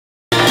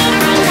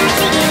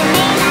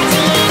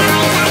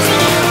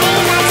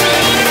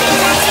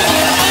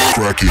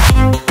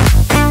smokey.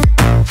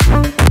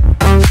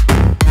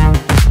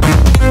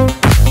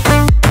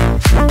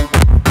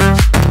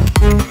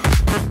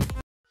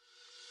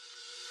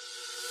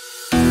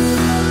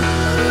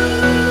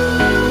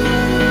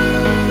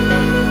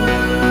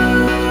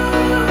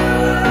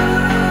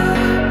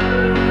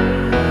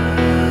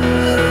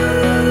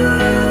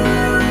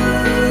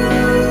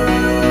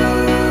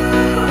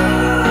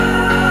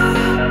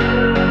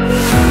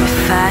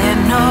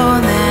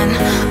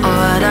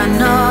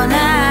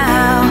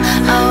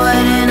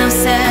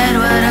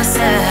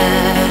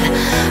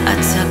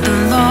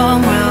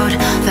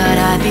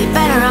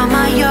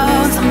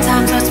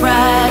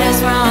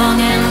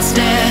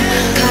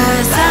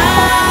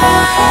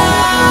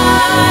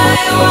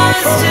 I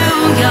was too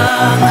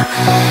young,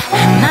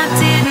 and I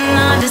didn't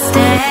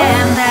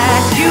understand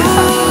that you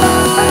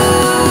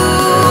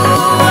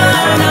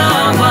were the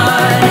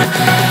one,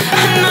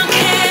 and I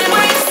can't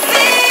wait to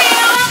see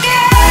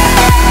you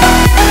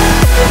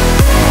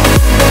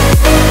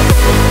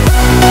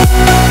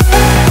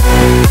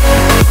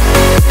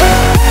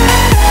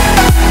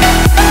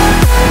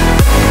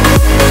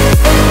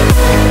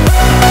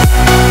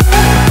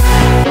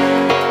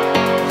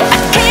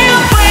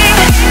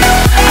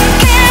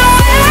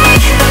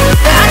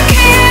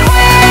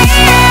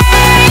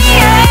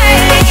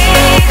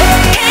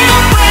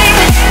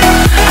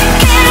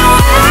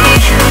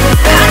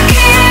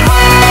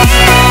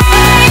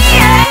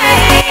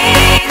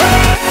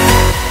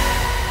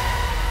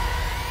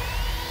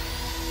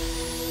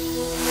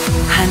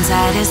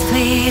hindsight is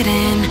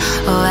fleeting,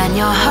 oh, and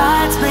your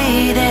heart's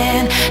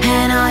bleeding,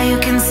 and all you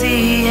can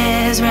see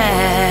is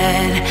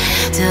red,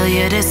 till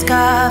you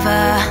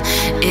discover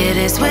it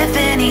is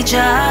within each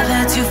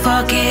other to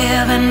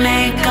forgive and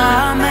make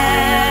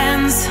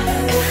amends.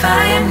 If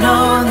I had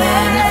known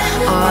then,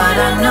 or what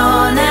I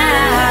know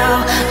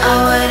now, I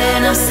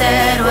wouldn't have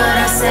said what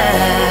I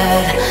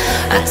said.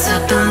 I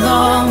took the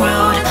long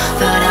road,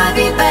 thought I'd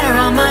be better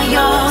on my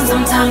own.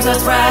 Sometimes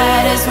what's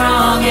right is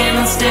wrong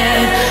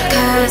instead,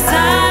 'cause I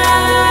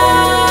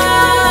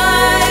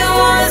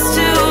was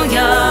too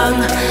young,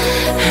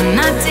 and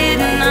I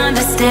didn't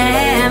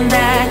understand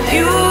that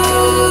you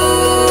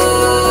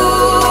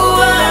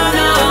were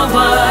the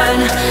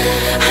one,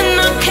 and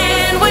I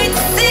can't wait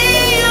to see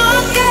you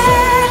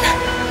again.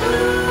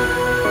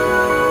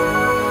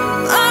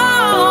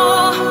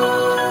 Oh,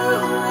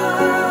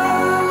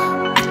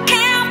 I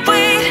can't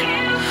wait,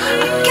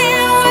 I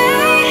can't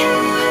wait,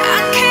 I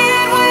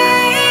can't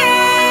wait,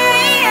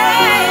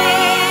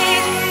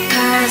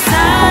 'cause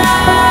I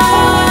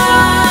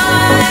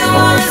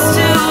was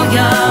too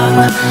young,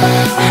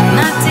 and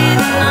I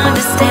didn't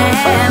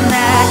understand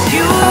that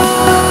you